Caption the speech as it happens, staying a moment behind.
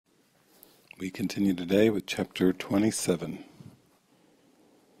We continue today with chapter 27.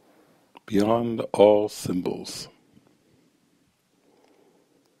 Beyond all symbols.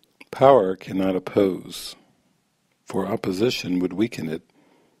 Power cannot oppose, for opposition would weaken it,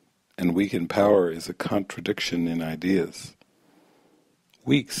 and weakened power is a contradiction in ideas.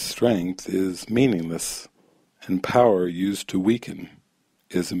 Weak strength is meaningless, and power used to weaken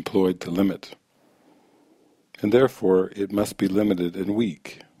is employed to limit. And therefore it must be limited and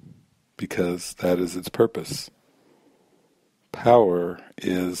weak, because that is its purpose. Power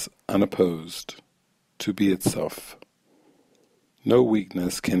is unopposed, to be itself. No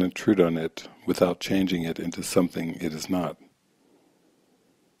weakness can intrude on it without changing it into something it is not.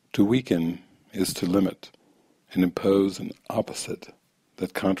 To weaken is to limit and impose an opposite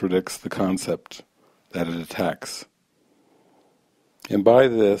that contradicts the concept that it attacks. And by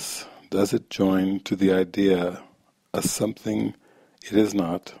this does it join to the idea of something it is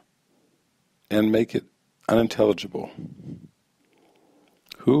not, and make it unintelligible.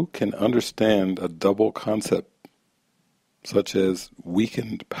 Who can understand a double concept such as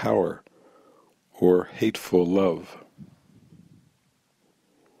weakened power or hateful love?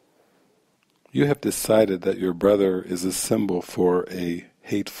 You have decided that your brother is a symbol for a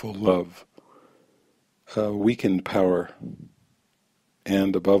hateful love, a weakened power,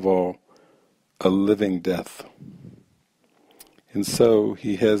 and above all, a living death. And so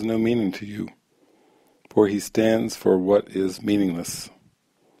he has no meaning to you, for he stands for what is meaningless.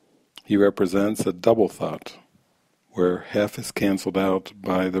 He represents a double thought, where half is cancelled out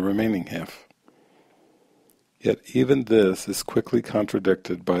by the remaining half. Yet even this is quickly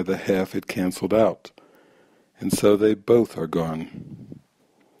contradicted by the half it cancelled out, and so they both are gone.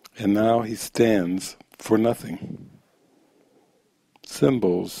 And now he stands for nothing.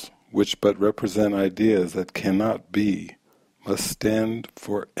 Symbols, which but represent ideas that cannot be, must stand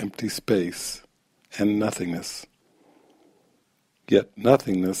for empty space and nothingness. Yet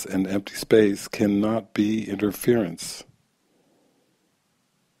nothingness and empty space cannot be interference.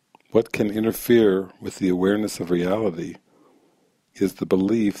 What can interfere with the awareness of reality is the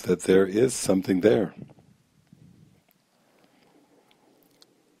belief that there is something there.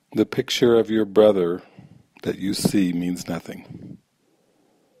 The picture of your brother that you see means nothing.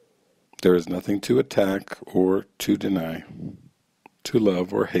 There is nothing to attack or to deny, to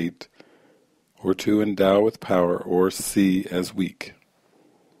love or hate, or to endow with power or see as weak.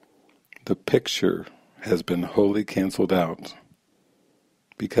 The picture has been wholly cancelled out,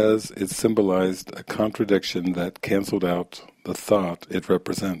 because it symbolized a contradiction that cancelled out the thought it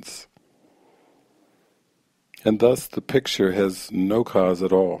represents. And thus the picture has no cause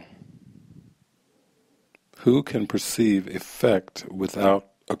at all. Who can perceive effect without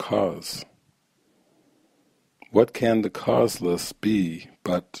a cause? What can the causeless be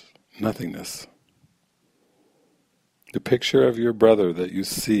but nothingness? The picture of your brother that you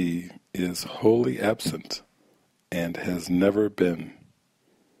see is wholly absent and has never been.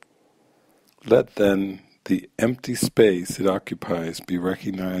 Let then the empty space it occupies be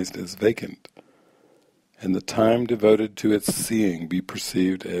recognized as vacant, and the time devoted to its seeing be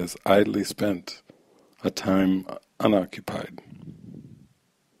perceived as idly spent, a time unoccupied.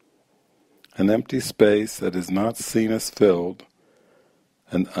 An empty space that is not seen as filled,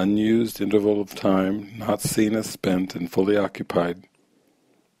 an unused interval of time not seen as spent and fully occupied,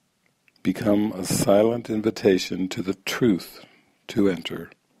 become a silent invitation to the truth to enter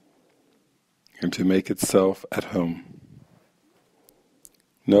and to make itself at home.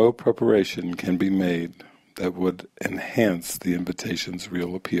 No preparation can be made that would enhance the invitation's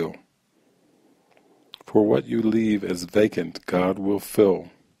real appeal. For what you leave as vacant God will fill,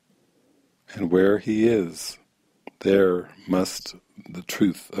 and where He is, there must the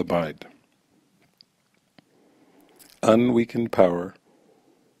truth abide. Unweakened power,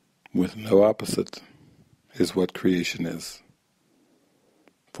 with no opposite, is what creation is.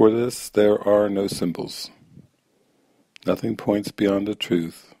 For this there are no symbols. Nothing points beyond the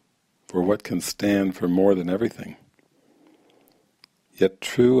truth, for what can stand for more than everything? Yet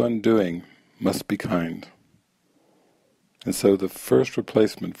true undoing must be kind. And so the first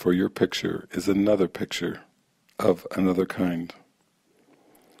replacement for your picture is another picture of another kind.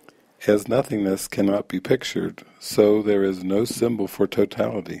 As nothingness cannot be pictured, so there is no symbol for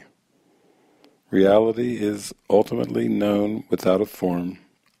totality. Reality is ultimately known without a form,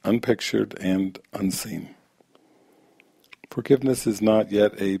 unpictured and unseen. Forgiveness is not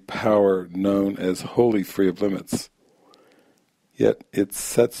yet a power known as wholly free of limits, yet it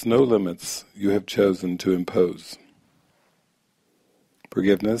sets no limits you have chosen to impose.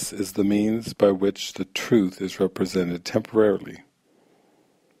 Forgiveness is the means by which the truth is represented temporarily.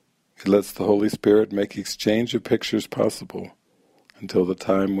 It lets the Holy Spirit make exchange of pictures possible until the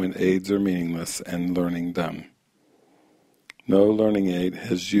time when aids are meaningless and learning done. No learning aid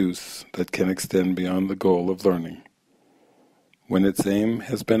has use that can extend beyond the goal of learning. When its aim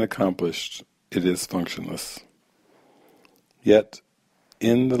has been accomplished, it is functionless. Yet,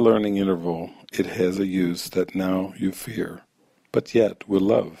 in the learning interval, it has a use that now you fear, but yet will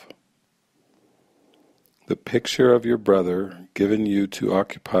love. The picture of your brother given you to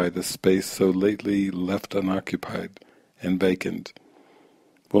occupy the space so lately left unoccupied and vacant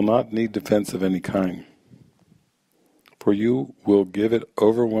will not need defense of any kind, for you will give it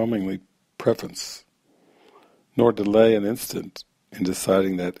overwhelmingly preference, nor delay an instant in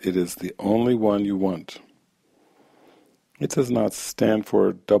deciding that it is the only one you want. It does not stand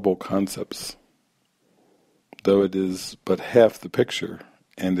for double concepts, though it is but half the picture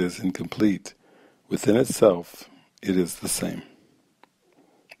and is incomplete. Within itself, it is the same.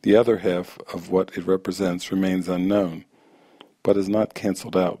 The other half of what it represents remains unknown, but is not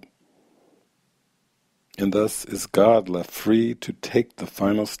cancelled out. And thus is God left free to take the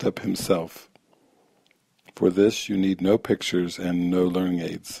final step himself. For this you need no pictures and no learning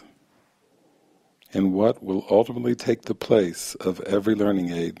aids. And what will ultimately take the place of every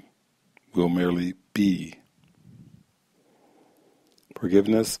learning aid will merely be.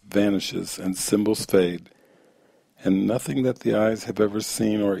 Forgiveness vanishes and symbols fade, and nothing that the eyes have ever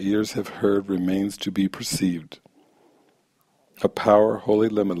seen or ears have heard remains to be perceived. A power wholly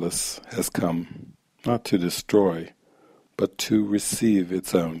limitless has come, not to destroy, but to receive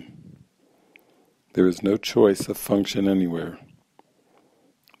its own. There is no choice of function anywhere.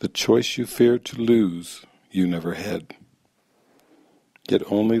 The choice you feared to lose, you never had. Yet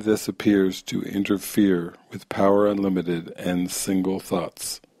only this appears to interfere with power unlimited and single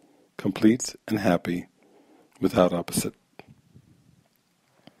thoughts, complete and happy, without opposite.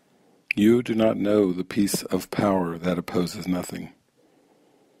 You do not know the piece of power that opposes nothing.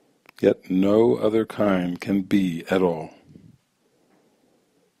 Yet no other kind can be at all.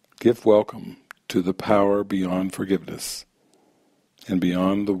 Give welcome to the power beyond forgiveness, and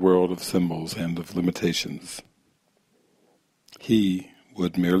beyond the world of symbols and of limitations. He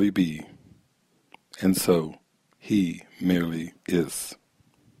would merely be, and so he merely is.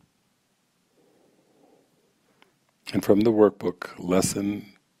 And from the workbook,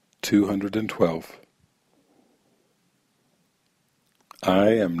 Lesson 212, I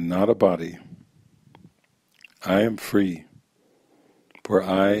am not a body. I am free, for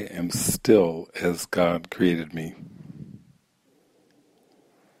I am still as God created me.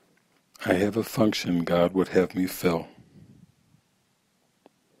 I have a function God would have me fill.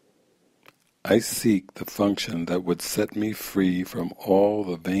 I seek the function that would set me free from all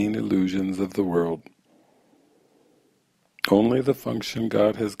the vain illusions of the world. Only the function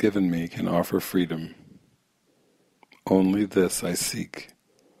God has given me can offer freedom. Only this I seek,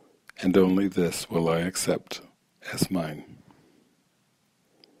 and only this will I accept as mine.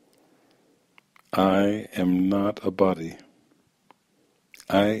 I am not a body.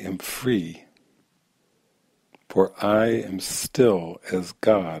 I am free, for I am still as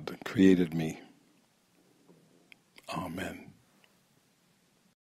God created me. Amen.